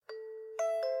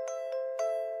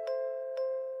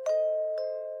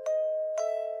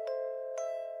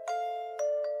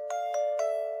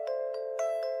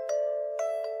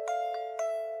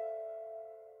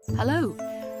Hello,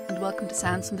 and welcome to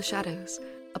Sounds from the Shadows,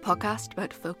 a podcast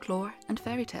about folklore and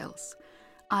fairy tales.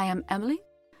 I am Emily,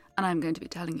 and I'm going to be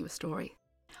telling you a story.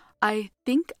 I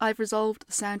think I've resolved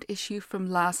the sound issue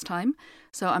from last time,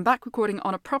 so I'm back recording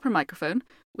on a proper microphone,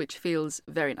 which feels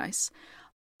very nice.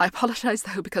 I apologise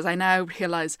though, because I now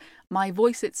realise my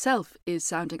voice itself is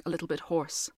sounding a little bit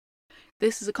hoarse.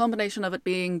 This is a combination of it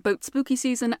being both spooky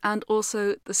season and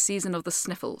also the season of the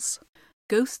sniffles.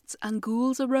 Ghosts and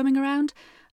ghouls are roaming around,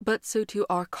 but so too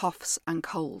are coughs and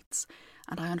colds,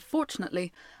 and I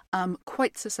unfortunately am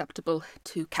quite susceptible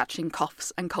to catching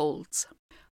coughs and colds.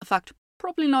 A fact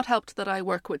probably not helped that I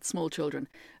work with small children,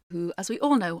 who, as we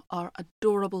all know, are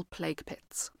adorable plague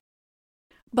pits.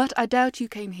 But I doubt you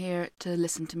came here to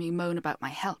listen to me moan about my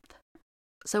health.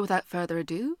 So without further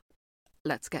ado,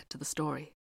 let's get to the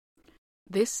story.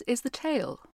 This is the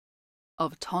tale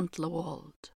of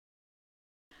Tontlawold.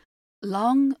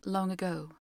 Long, long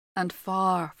ago, and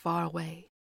far, far away,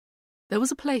 there was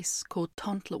a place called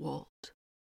Tontlawold,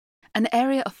 an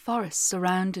area of forest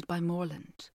surrounded by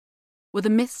moorland, where the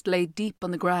mist lay deep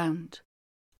on the ground,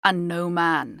 and no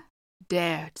man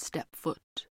dared step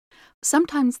foot.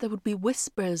 Sometimes there would be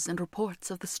whispers and reports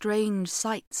of the strange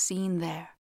sights seen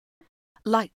there.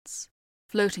 Lights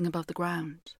floating above the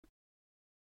ground,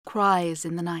 cries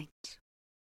in the night,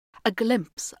 a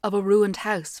glimpse of a ruined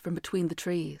house from between the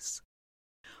trees.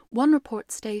 One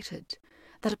report stated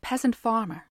that a peasant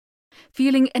farmer,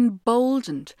 feeling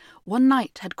emboldened, one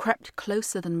night had crept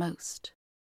closer than most.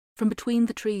 From between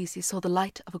the trees he saw the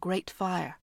light of a great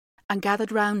fire, and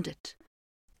gathered round it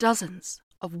dozens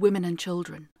of women and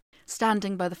children.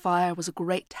 Standing by the fire was a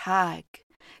great hag,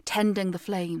 tending the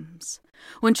flames.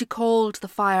 When she called the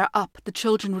fire up, the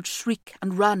children would shriek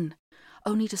and run,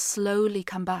 only to slowly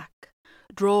come back,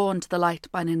 drawn to the light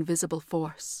by an invisible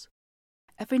force.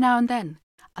 Every now and then,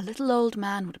 a little old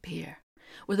man would appear,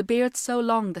 with a beard so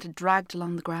long that it dragged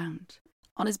along the ground.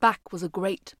 On his back was a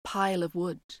great pile of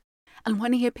wood, and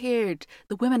when he appeared,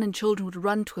 the women and children would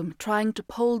run to him, trying to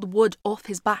pull the wood off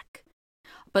his back.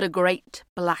 But a great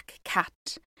black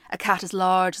cat, a cat as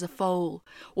large as a foal,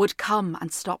 would come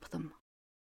and stop them.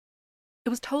 It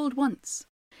was told once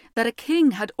that a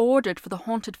king had ordered for the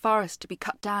haunted forest to be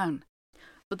cut down,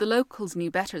 but the locals knew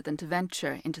better than to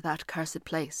venture into that cursed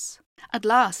place. At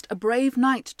last, a brave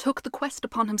knight took the quest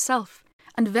upon himself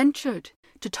and ventured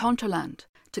to Tonterland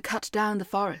to cut down the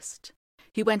forest.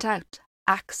 He went out,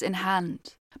 axe in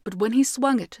hand, but when he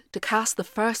swung it to cast the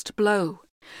first blow,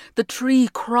 the tree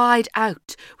cried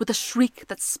out with a shriek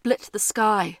that split the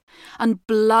sky, and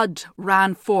blood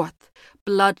ran forth,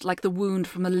 blood like the wound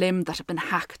from a limb that had been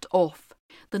hacked off.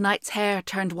 The knight's hair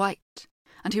turned white,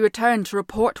 and he returned to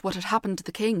report what had happened to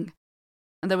the king,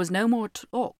 and there was no more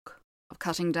talk of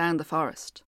cutting down the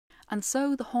forest. And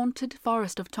so the haunted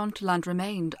forest of Tonterland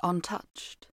remained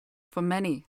untouched for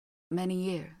many, many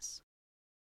years.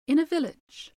 In a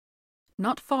village,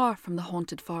 not far from the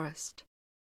haunted forest,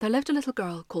 there lived a little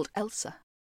girl called Elsa.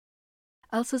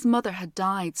 Elsa's mother had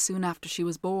died soon after she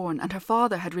was born, and her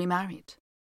father had remarried.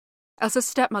 Elsa's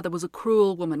stepmother was a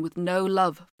cruel woman with no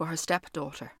love for her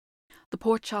stepdaughter. The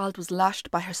poor child was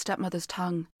lashed by her stepmother's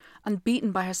tongue, and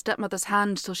beaten by her stepmother's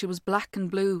hand till she was black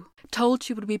and blue, told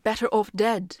she would be better off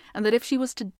dead, and that if she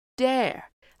was to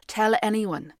dare tell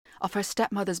anyone of her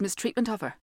stepmother's mistreatment of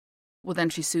her, well then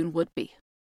she soon would be.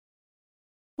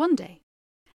 One day,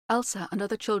 Elsa and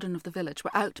other children of the village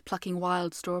were out plucking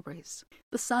wild strawberries.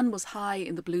 The sun was high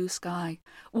in the blue sky,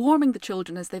 warming the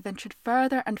children as they ventured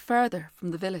further and further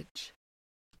from the village.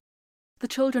 The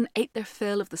children ate their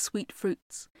fill of the sweet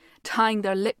fruits, dyeing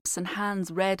their lips and hands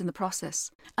red in the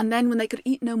process, and then when they could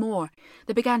eat no more,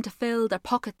 they began to fill their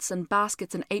pockets and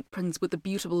baskets and aprons with the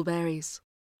beautiful berries.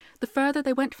 The further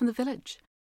they went from the village,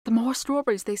 the more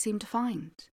strawberries they seemed to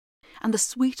find, and the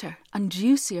sweeter and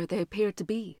juicier they appeared to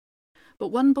be. But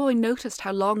one boy noticed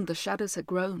how long the shadows had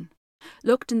grown,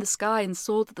 looked in the sky and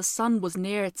saw that the sun was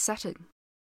near its setting,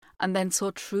 and then saw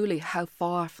truly how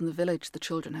far from the village the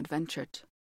children had ventured.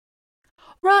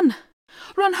 "Run!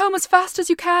 Run home as fast as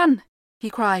you can!" he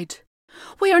cried.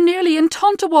 "We are nearly in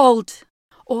Tontlawold!"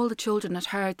 All the children had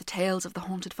heard the tales of the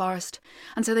haunted forest,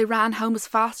 and so they ran home as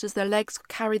fast as their legs could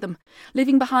carry them,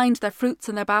 leaving behind their fruits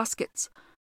and their baskets.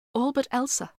 All but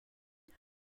Elsa.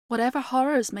 Whatever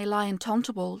horrors may lie in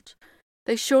Tontlawold,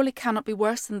 they surely cannot be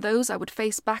worse than those I would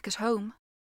face back at home.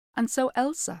 And so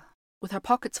Elsa, with her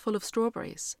pockets full of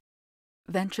strawberries,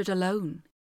 ventured alone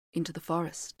into the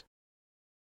forest.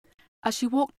 As she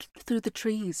walked through the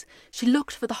trees, she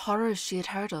looked for the horrors she had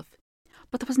heard of,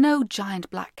 but there was no giant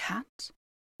black cat,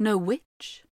 no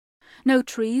witch, no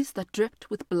trees that dripped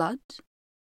with blood.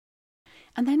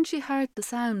 and then she heard the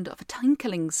sound of a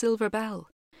tinkling silver bell,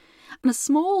 and a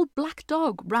small black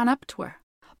dog ran up to her,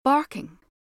 barking.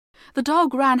 The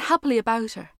dog ran happily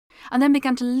about her, and then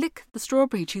began to lick the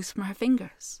strawberry juice from her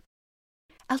fingers.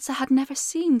 Elsa had never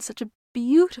seen such a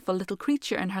beautiful little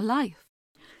creature in her life.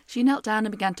 She knelt down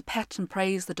and began to pet and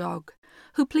praise the dog,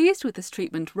 who, pleased with this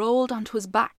treatment, rolled onto his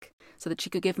back so that she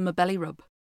could give him a belly rub.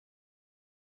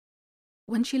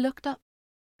 When she looked up,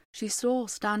 she saw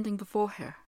standing before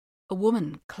her a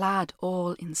woman clad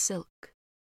all in silk,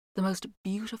 the most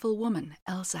beautiful woman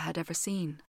Elsa had ever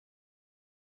seen.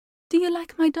 "Do you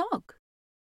like my dog?"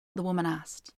 the woman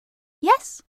asked.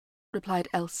 "Yes," replied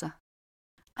Elsa.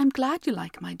 "I'm glad you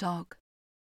like my dog,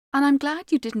 and I'm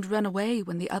glad you didn't run away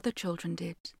when the other children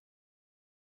did.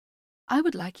 I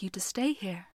would like you to stay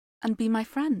here and be my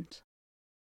friend.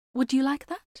 Would you like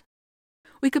that?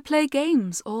 We could play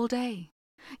games all day,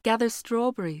 gather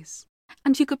strawberries,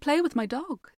 and you could play with my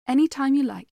dog any time you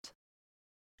liked."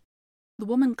 The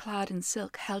woman clad in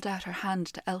silk held out her hand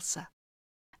to Elsa,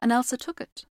 and Elsa took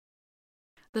it.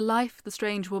 The life the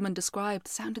strange woman described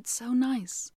sounded so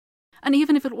nice, and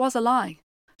even if it was a lie,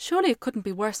 surely it couldn't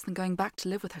be worse than going back to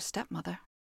live with her stepmother.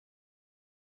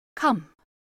 "Come,"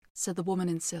 said the woman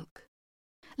in silk.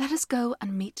 "Let us go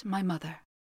and meet my mother.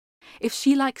 If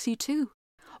she likes you too,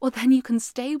 well, then you can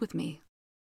stay with me."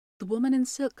 The woman in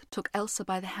silk took Elsa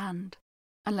by the hand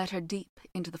and led her deep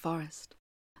into the forest,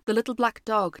 the little black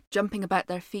dog jumping about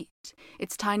their feet,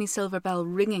 its tiny silver bell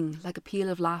ringing like a peal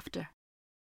of laughter.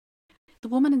 The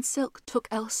woman in silk took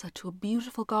Elsa to a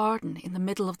beautiful garden in the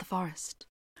middle of the forest.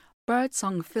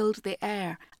 Birdsong filled the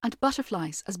air, and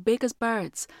butterflies as big as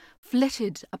birds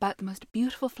flitted about the most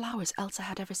beautiful flowers Elsa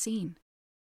had ever seen.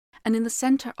 And in the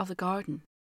centre of the garden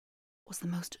was the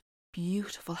most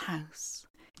beautiful house.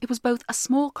 It was both a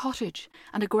small cottage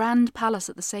and a grand palace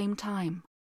at the same time,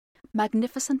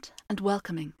 magnificent and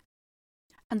welcoming.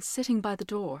 And sitting by the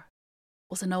door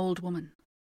was an old woman.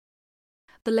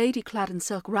 The lady clad in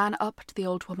silk ran up to the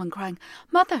old woman, crying,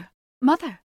 "Mother,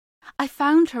 mother, I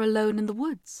found her alone in the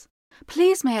woods.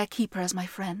 Please may I keep her as my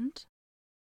friend?"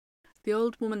 The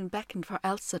old woman beckoned for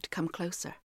Elsa to come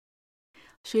closer.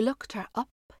 She looked her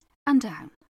up and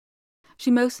down.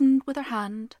 She motioned with her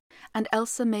hand, and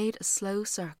Elsa made a slow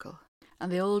circle,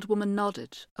 and the old woman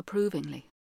nodded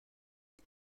approvingly.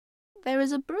 "There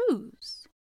is a bruise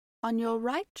on your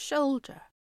right shoulder,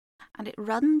 and it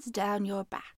runs down your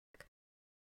back.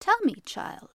 Tell me,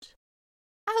 child,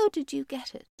 how did you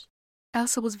get it?"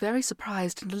 Elsa was very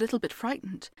surprised and a little bit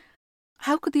frightened.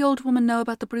 How could the old woman know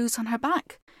about the bruise on her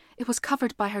back? It was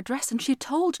covered by her dress, and she had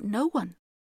told no one.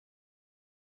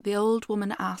 The old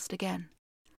woman asked again,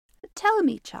 "Tell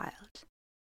me, child,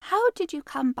 how did you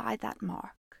come by that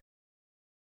mark?"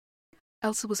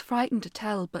 Elsa was frightened to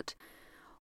tell, but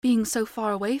being so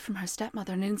far away from her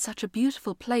stepmother and in such a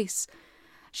beautiful place,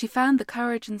 she found the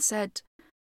courage and said,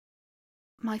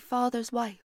 "My father's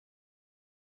wife.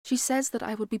 She says that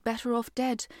I would be better off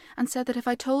dead, and said that if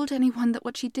I told anyone that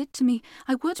what she did to me,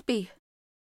 I would be."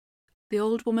 The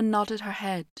old woman nodded her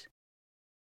head.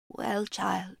 "Well,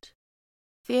 child,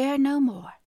 fear no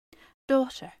more.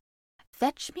 Daughter,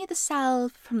 fetch me the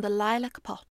salve from the lilac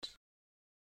pot."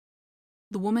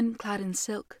 The woman clad in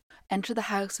silk entered the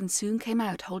house and soon came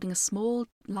out holding a small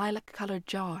lilac-coloured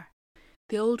jar.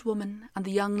 The old woman and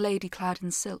the young lady clad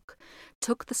in silk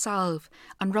took the salve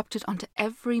and rubbed it onto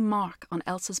every mark on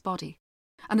Elsa's body,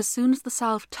 and as soon as the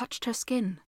salve touched her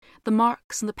skin, the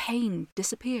marks and the pain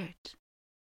disappeared.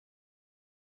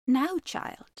 "Now,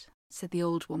 child," said the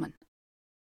old woman,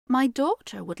 "my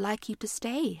daughter would like you to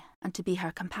stay and to be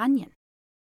her companion.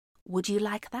 Would you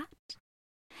like that?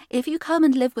 If you come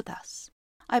and live with us,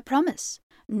 I promise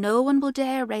no one will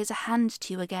dare raise a hand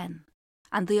to you again,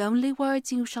 and the only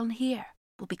words you shall hear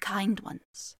will be kind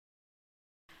ones."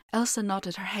 Elsa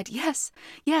nodded her head. Yes,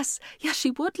 she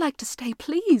would like to stay,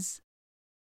 please."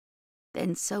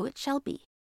 "Then so it shall be.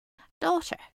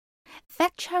 Daughter,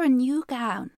 fetch her a new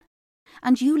gown,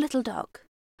 and you, little dog,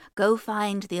 go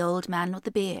find the old man with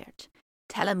the beard.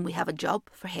 Tell him we have a job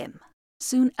for him."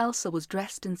 Soon Elsa was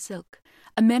dressed in silk,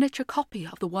 a miniature copy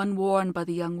of the one worn by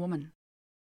the young woman.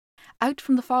 Out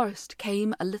from the forest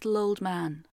came a little old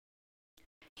man.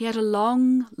 He had a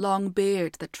long, long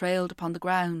beard that trailed upon the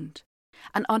ground,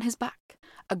 and on his back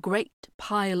a great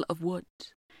pile of wood.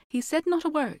 He said not a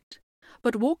word,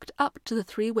 but walked up to the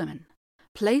three women,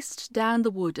 placed down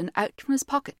the wood, and out from his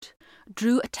pocket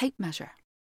drew a tape measure.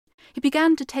 He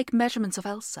began to take measurements of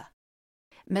Elsa,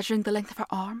 measuring the length of her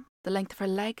arm, the length of her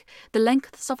leg, the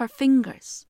lengths of her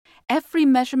fingers. Every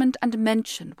measurement and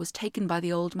dimension was taken by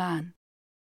the old man.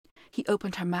 He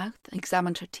opened her mouth and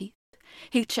examined her teeth.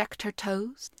 He checked her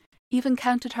toes. even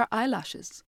counted her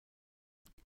eyelashes.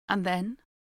 And then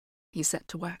he set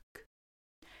to work.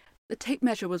 The tape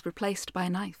measure was replaced by a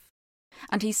knife,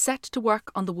 and he set to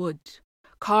work on the wood,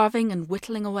 carving and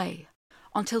whittling away,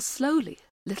 until slowly,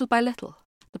 little by little,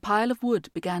 the pile of wood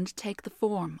began to take the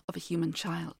form of a human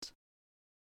child.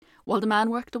 While the man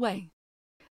worked away,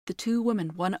 the two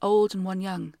women, one old and one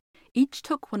young, each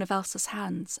took one of Elsa's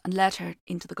hands and led her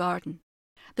into the garden.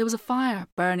 There was a fire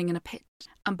burning in a pit,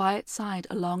 and by its side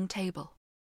a long table.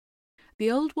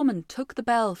 The old woman took the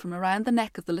bell from around the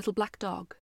neck of the little black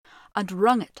dog and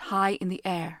rung it high in the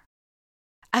air.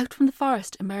 Out from the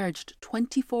forest emerged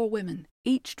 24 women,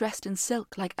 each dressed in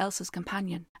silk like Elsa's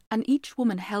companion, and each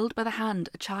woman held by the hand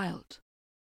a child.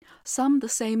 Some the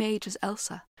same age as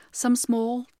Elsa, some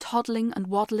small, toddling and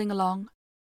waddling along,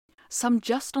 some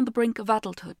just on the brink of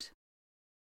adulthood.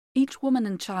 Each woman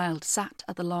and child sat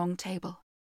at the long table,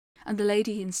 and the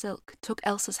lady in silk took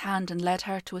Elsa's hand and led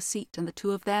her to a seat, and the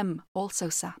two of them also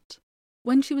sat.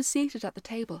 When she was seated at the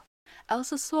table,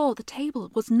 Elsa saw the table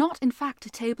was not in fact a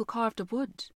table carved of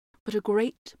wood, but a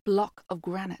great block of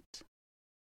granite.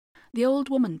 The old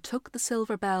woman took the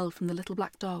silver bell from the little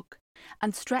black dog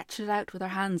and stretched it out with her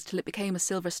hands till it became a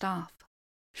silver staff.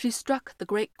 She struck the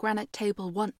great granite table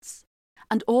once,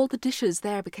 and all the dishes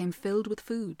there became filled with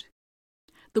food.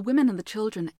 The women and the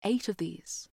children ate of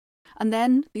these, and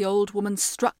then the old woman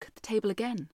struck the table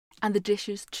again, and the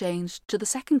dishes changed to the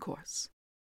second course,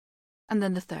 and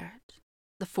then the third,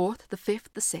 the fourth, the fifth,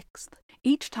 the sixth.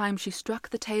 Each time she struck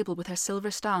the table with her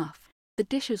silver staff, the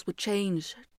dishes would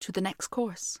change to the next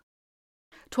course.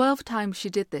 12 times she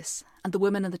did this, and the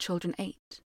women and the children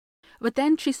ate. But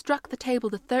then she struck the table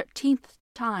the 13th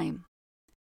time.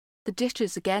 The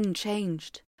dishes again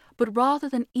changed, but rather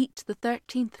than eat the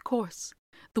 13th course,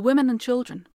 the women and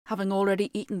children, having already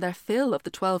eaten their fill of the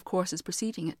 12 courses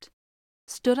preceding it,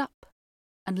 stood up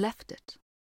and left it.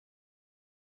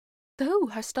 Though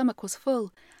her stomach was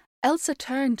full, Elsa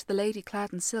turned to the lady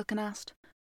clad in silk and asked,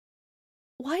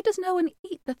 "Why does no one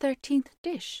eat the 13th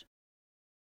dish?"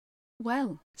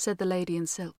 "Well," said the lady in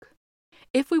silk,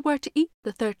 "if we were to eat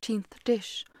the 13th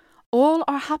dish, all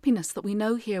our happiness that we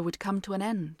know here would come to an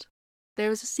end.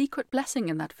 There is a secret blessing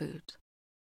in that food,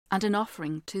 and an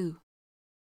offering too.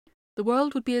 The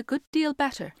world would be a good deal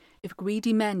better if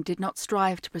greedy men did not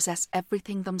strive to possess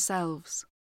everything themselves,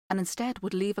 and instead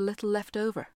would leave a little left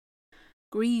over.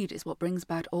 Greed is what brings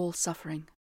about all suffering,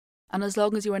 and as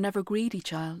long as you are never greedy,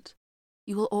 child,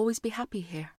 you will always be happy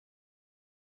here."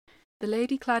 The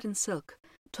lady clad in silk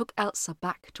took Elsa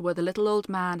back to where the little old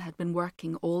man had been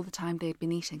working all the time they had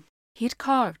been eating. He had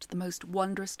carved the most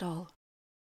wondrous doll,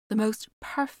 the most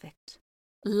perfect,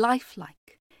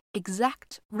 lifelike,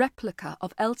 exact replica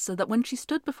of Elsa, that when she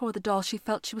stood before the doll she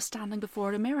felt she was standing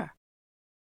before a mirror.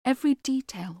 Every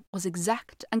detail was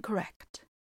exact and correct,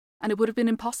 and it would have been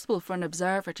impossible for an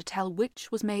observer to tell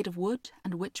which was made of wood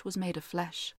and which was made of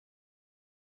flesh.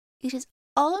 "It is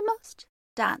almost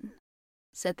done,"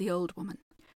 said the old woman.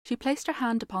 She placed her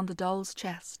hand upon the doll's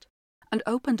chest and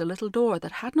opened a little door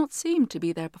that had not seemed to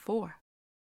be there before.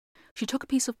 She took a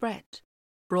piece of bread,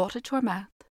 brought it to her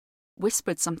mouth,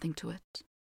 whispered something to it,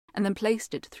 and then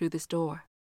placed it through this door.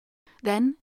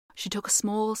 Then she took a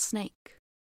small snake,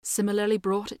 similarly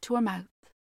brought it to her mouth,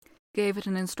 gave it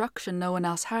an instruction no one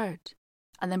else heard,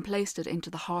 and then placed it into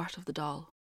the heart of the doll.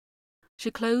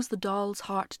 She closed the doll's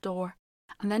heart door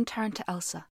and then turned to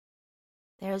Elsa.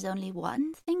 "There is only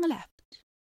one thing left,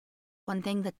 one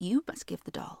thing that you must give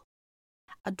the doll,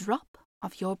 a drop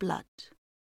of your blood."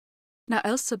 Now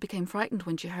Elsa became frightened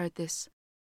when she heard this.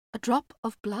 A drop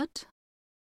of blood?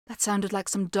 That sounded like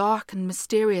some dark and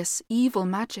mysterious, evil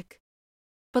magic.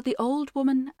 But the old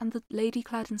woman and the lady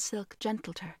clad in silk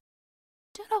gentled her.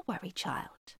 "Do not worry,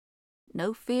 child.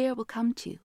 No fear will come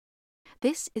to you.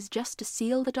 This is just to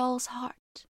seal the doll's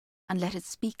heart and let it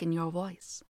speak in your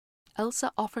voice."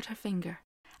 Elsa offered her finger,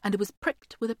 and it was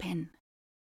pricked with a pin.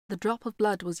 The drop of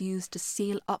blood was used to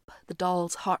seal up the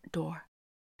doll's heart door,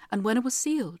 and when it was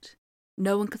sealed,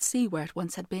 no one could see where it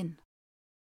once had been.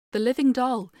 The living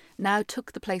doll now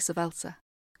took the place of Elsa,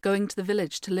 going to the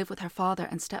village to live with her father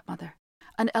and stepmother,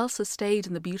 and Elsa stayed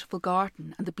in the beautiful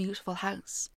garden and the beautiful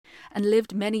house, and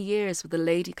lived many years with the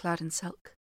lady clad in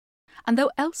silk. And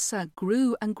though Elsa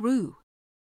grew and grew,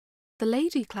 the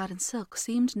lady clad in silk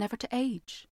seemed never to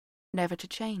age, never to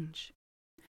change.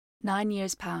 9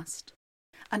 years passed,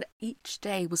 and each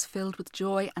day was filled with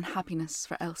joy and happiness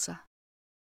for Elsa.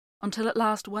 Until at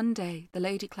last one day the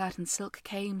lady clad in silk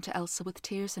came to Elsa with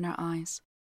tears in her eyes.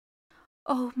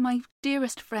 "Oh, my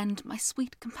dearest friend, my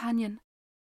sweet companion,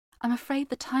 I'm afraid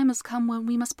the time has come when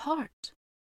we must part."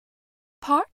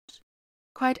 "Part?"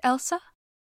 cried Elsa.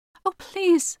 Oh,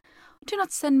 please, do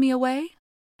not send me away.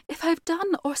 If I have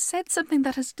done or said something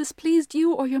that has displeased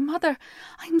you or your mother,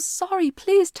 I am sorry.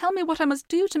 Please tell me what I must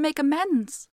do to make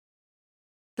amends."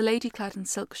 The lady clad in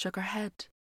silk shook her head.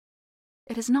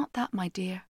 "It is not that, my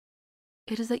dear.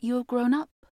 It is that you have grown up.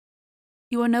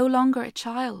 You are no longer a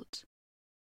child.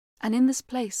 And in this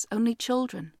place only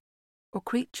children, or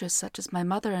creatures such as my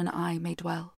mother and I, may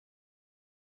dwell.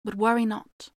 But worry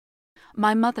not.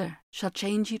 My mother shall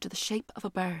change you to the shape of a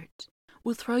bird,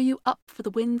 will throw you up for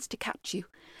the winds to catch you,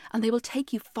 and they will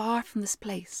take you far from this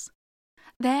place.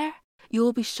 There you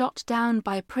will be shot down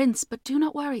by a prince, but do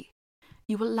not worry.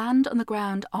 You will land on the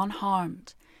ground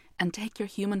unharmed, and take your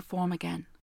human form again.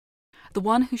 The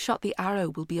one who shot the arrow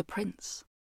will be a prince,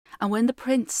 and when the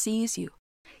prince sees you,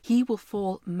 he will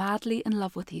fall madly in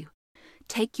love with you,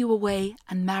 take you away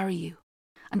and marry you,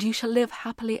 and you shall live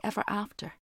happily ever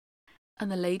after." And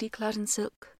the lady clad in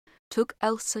silk took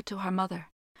Elsa to her mother,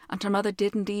 and her mother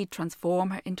did indeed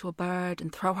transform her into a bird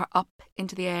and throw her up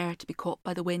into the air to be caught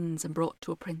by the winds and brought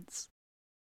to a prince.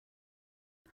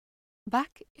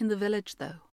 Back in the village,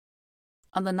 though,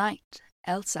 on the night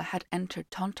Elsa had entered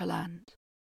Tontaland,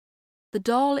 the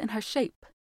doll in her shape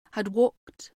had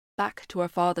walked back to her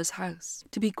father's house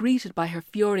to be greeted by her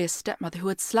furious stepmother, who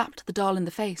had slapped the doll in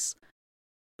the face.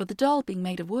 But the doll, being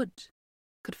made of wood,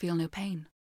 could feel no pain.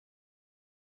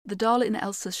 The doll in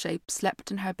Elsa's shape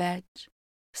slept in her bed,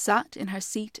 sat in her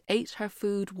seat, ate her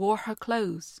food, wore her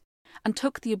clothes, and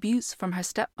took the abuse from her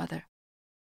stepmother.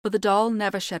 But the doll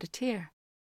never shed a tear,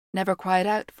 never cried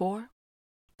out, for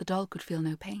the doll could feel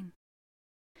no pain.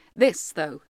 This,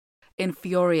 though,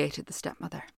 infuriated the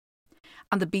stepmother,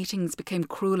 and the beatings became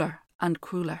crueler and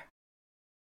crueler.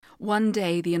 One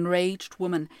day the enraged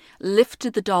woman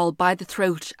lifted the doll by the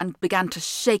throat and began to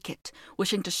shake it,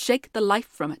 wishing to shake the life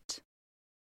from it.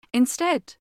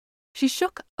 Instead, she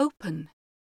shook open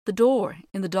the door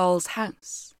in the doll's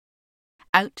house.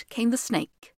 Out came the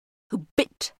snake, who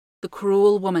bit the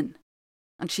cruel woman,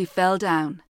 and she fell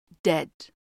down, dead.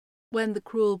 When the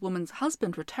cruel woman's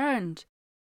husband returned,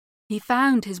 he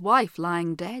found his wife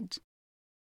lying dead.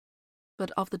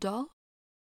 But of the doll,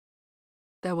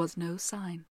 there was no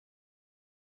sign.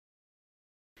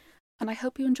 And I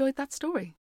hope you enjoyed that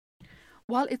story.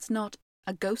 While it's not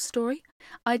a ghost story,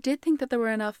 I did think that there were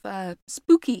enough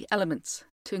spooky elements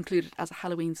to include it as a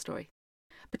Halloween story.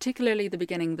 Particularly the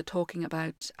beginning, the talking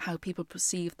about how people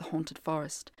perceive the haunted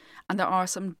forest. And there are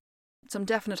some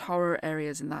definite horror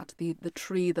areas in that. The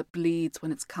tree that bleeds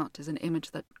when it's cut is an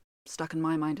image that stuck in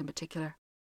my mind in particular.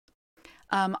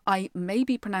 I may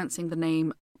be pronouncing the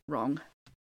name wrong.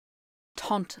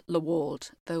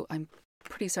 Tontlawald, though I'm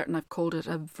pretty certain I've called it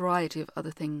a variety of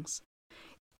other things.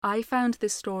 I found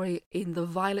this story in the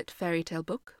Violet Fairy Tale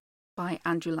book by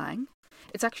Andrew Lang.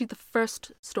 It's actually the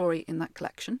first story in that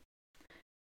collection.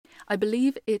 I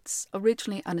believe it's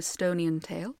originally an Estonian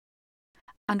tale.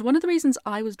 And one of the reasons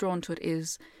I was drawn to it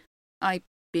is, I,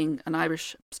 being an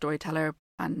Irish storyteller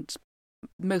and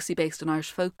mostly based on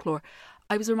Irish folklore,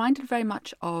 I was reminded very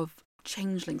much of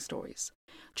changeling stories.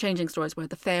 Changeling stories where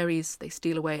the fairies, they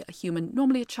steal away a human,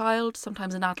 normally a child,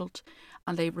 sometimes an adult,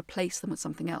 and they replace them with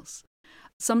something else.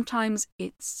 Sometimes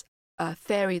it's a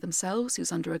fairy themselves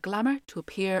who's under a glamour to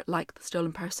appear like the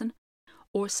stolen person,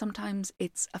 or sometimes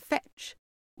it's a fetch,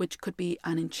 which could be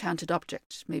an enchanted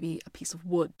object, maybe a piece of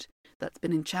wood that's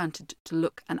been enchanted to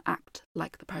look and act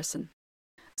like the person.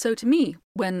 So to me,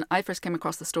 when I first came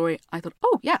across the story, I thought,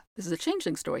 oh yeah, this is a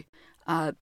changeling story.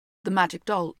 The magic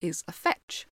doll is a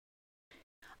fetch.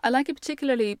 I like it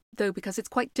particularly, though, because it's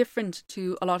quite different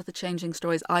to a lot of the changeling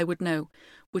stories I would know,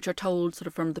 which are told sort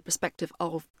of from the perspective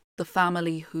of the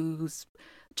family whose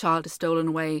child is stolen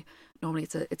away. Normally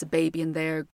it's a baby and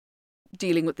they're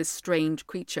dealing with this strange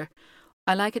creature.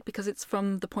 I like it because it's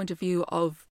from the point of view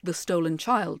of the stolen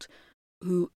child,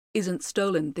 who isn't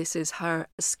stolen. This is her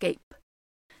escape.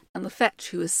 And the fetch,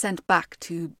 who is sent back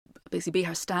to basically be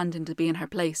her stand-in, to be in her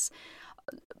place.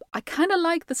 I kind of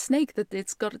like the snake, that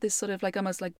it's got this sort of like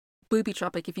almost like booby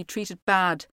trap, like if you treat it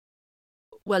bad,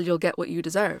 well, you'll get what you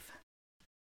deserve.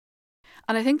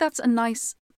 And I think that's a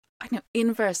nice,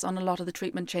 inverse on a lot of the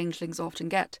treatment changelings often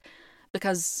get,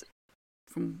 because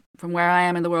from where I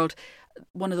am in the world,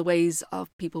 one of the ways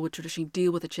of people would traditionally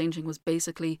deal with a changeling was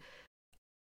basically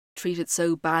treat it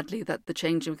so badly that the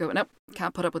changeling would go, nope,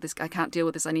 can't put up with this, I can't deal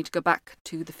with this, I need to go back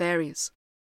to the fairies.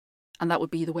 And that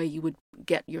would be the way you would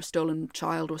get your stolen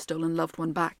child or stolen loved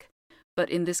one back.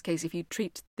 But in this case, if you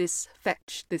treat this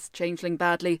fetch, this changeling,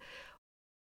 badly,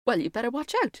 well, you better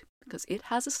watch out, because it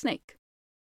has a snake.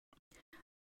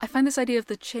 I find this idea of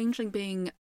the changeling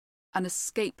being an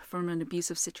escape from an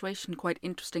abusive situation quite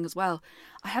interesting as well.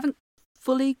 I haven't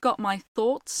fully got my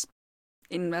thoughts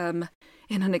in an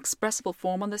expressible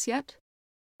form on this yet.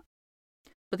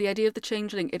 But the idea of the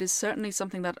changeling, it is certainly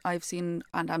something that I've seen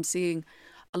and I'm seeing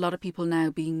a lot of people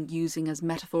now using as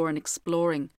metaphor and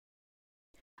exploring.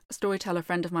 A storyteller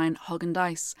friend of mine, Hog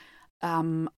Dice,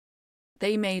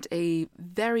 they made a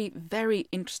very, very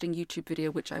interesting YouTube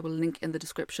video, which I will link in the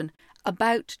description,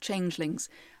 about changelings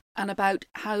and about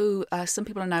how some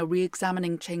people are now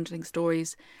re-examining changeling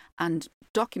stories and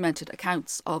documented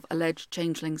accounts of alleged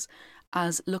changelings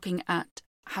as looking at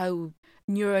how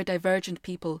neurodivergent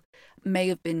people may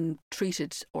have been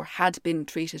treated or had been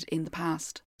treated in the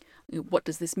past. What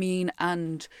does this mean?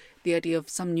 And the idea of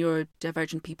some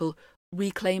neurodivergent people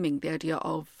reclaiming the idea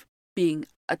of being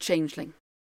a changeling.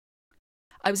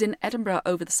 I was in Edinburgh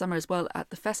over the summer as well at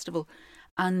the festival,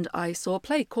 and I saw a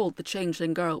play called The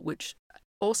Changeling Girl, which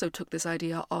also took this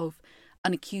idea of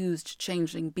an accused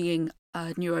changeling being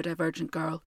a neurodivergent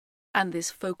girl, and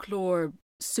this folklore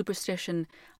superstition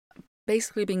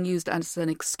basically being used as an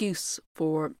excuse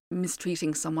for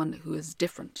mistreating someone who is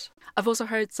different. I've also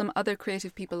heard some other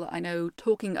creative people I know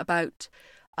talking about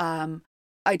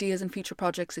ideas and future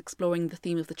projects exploring the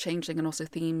theme of the changeling and also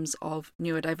themes of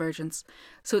neurodivergence.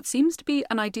 So it seems to be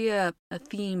an idea, a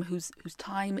theme whose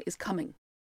time is coming.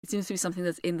 It seems to be something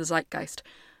that's in the zeitgeist.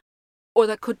 Or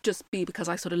that could just be because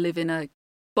I sort of live in a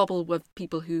bubble with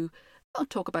people who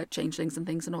talk about changelings and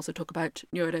things and also talk about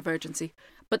neurodivergency.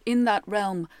 But in that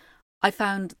realm, I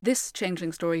found this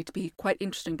changeling story to be quite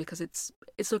interesting because it's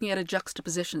looking at a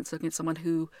juxtaposition. It's looking at someone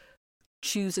who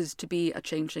chooses to be a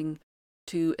changeling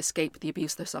to escape the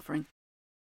abuse they're suffering.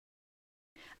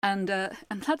 And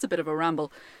that's a bit of a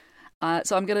ramble.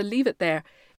 So I'm going to leave it there.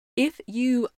 If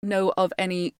you know of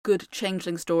any good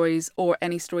changeling stories or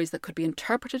any stories that could be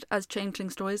interpreted as changeling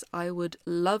stories, I would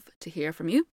love to hear from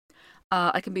you.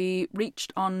 I can be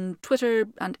reached on Twitter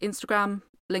and Instagram,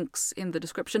 links in the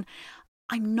description.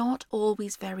 I'm not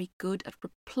always very good at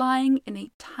replying in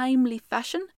a timely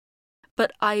fashion,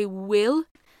 but I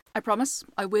promise,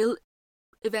 I will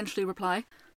eventually reply.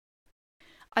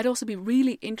 I'd also be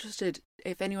really interested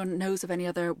if anyone knows of any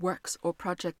other works or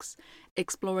projects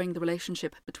exploring the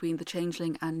relationship between the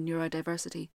changeling and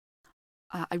neurodiversity.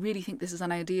 I really think this is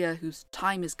an idea whose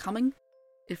time is coming.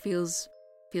 It feels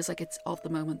like it's of the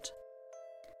moment.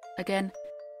 Again,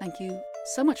 thank you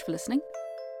so much for listening,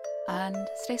 and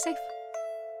stay safe.